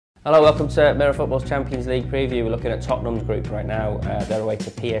Hello, welcome to Mirror Football's Champions League preview. We're looking at Tottenham's group right now. They're away to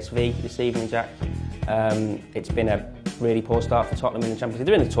PSV this evening, Jack. It's been a really poor start for Tottenham in the Champions League.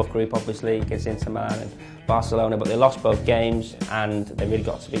 They're in a tough group, obviously, against Inter Milan and Barcelona, but they lost both games and they really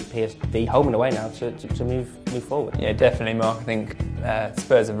got to beat PSV home and away now to move forward. Yeah, definitely, Mark. I think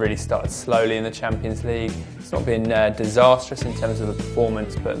Spurs have really started slowly in the Champions League. It's not been disastrous in terms of the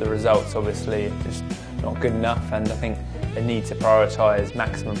performance, but the results obviously are just not good enough, and I think they need to prioritise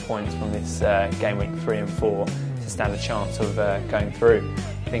maximum points from this game week 3 and 4 to stand a chance of going through.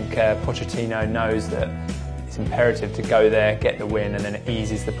 I think Pochettino knows that it's imperative to go there, get the win, and then it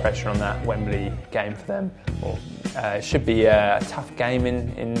eases the pressure on that Wembley game for them. It should be a tough game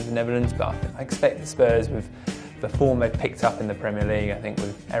in the Netherlands, but I expect the Spurs, with the form they've picked up in the Premier League, I think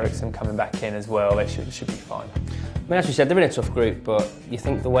with Eriksen coming back in as well, they should be fine. I mean, as we said, they're in a tough group, but you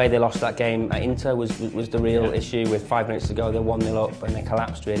think the way they lost that game at Inter was the real issue. With 5 minutes to go, they're 1-0 up and they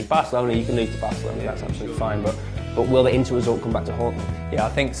collapsed really. Barcelona, you can lose to Barcelona, that's absolutely fine, but will the Inter result come back to haunt them? Yeah, I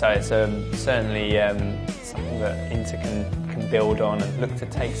think so. It's certainly something that Inter can build on and look to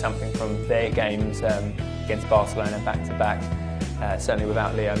take something from their games against Barcelona back to back. Certainly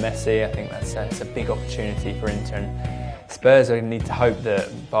without Leo Messi, I think that's a big opportunity for Inter. And Spurs are going to need to hope that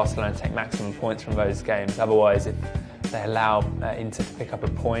Barcelona take maximum points from those games. Otherwise, if they allow Inter to pick up a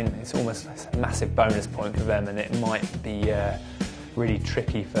point, it's almost a massive bonus point for them, and it might be really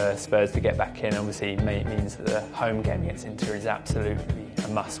tricky for Spurs to get back in. Obviously, it means that the home game against Inter is absolutely a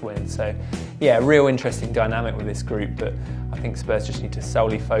must-win. So, yeah, a real interesting dynamic with this group, but I think Spurs just need to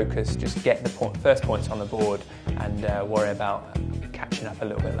solely focus, just get the first points on the board and worry about catching up a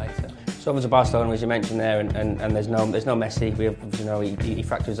little bit later. So over to Barcelona, as you mentioned there, and there's no Messi. We have, he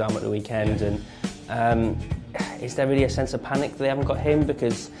fractured his arm at the weekend, and is there really a sense of panic that they haven't got him,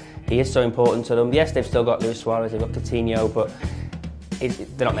 because he is so important to them? Yes, they've still got Luis Suarez, they've got Coutinho, but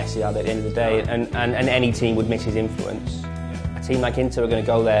they're not Messi, are they, at the end of the day? And any team would miss his influence. A team like Inter are going to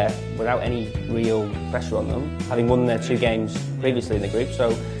go there without any real pressure on them, having won their 2 games previously in the group.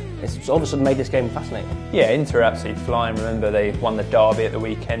 So it's all of a sudden made this game fascinating. Yeah, Inter are absolutely flying. Remember, they won the derby at the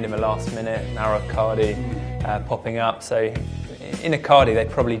weekend in the last minute. Mauro Icardi popping up. So in Icardi, they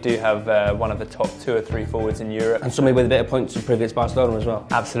probably do have one of the top 2 or 3 forwards in Europe. And somebody with a bit of points to prove against Barcelona as well.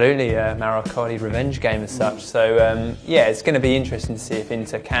 Absolutely, Mauro Icardi revenge game as such. So yeah, it's going to be interesting to see if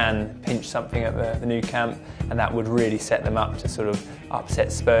Inter can pinch something at the new camp, and that would really set them up to sort of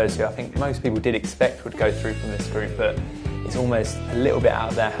upset Spurs, who I think most people did expect would go through from this group, but it's almost a little bit out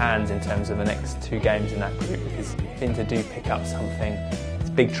of their hands in terms of the next 2 games in that group, because if Inter do pick up something, it's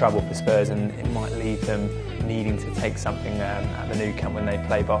big trouble for Spurs, and it might leave them needing to take something at the Nou Camp when they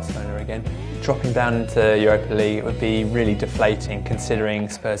play Barcelona again. Dropping down into Europa League, it would be really deflating, considering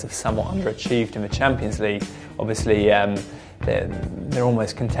Spurs have somewhat underachieved in the Champions League. Obviously, they're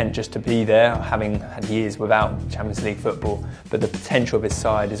almost content just to be there, having had years without Champions League football, but the potential of his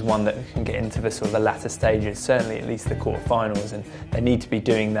side is one that can get into the sort of the latter stages, certainly at least the quarter-finals, and they need to be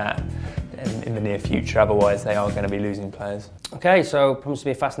doing that in the near future, otherwise they are going to be losing players. Okay, so promises to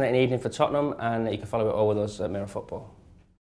be a fascinating evening for Tottenham, and you can follow it all with us at Mirror Football.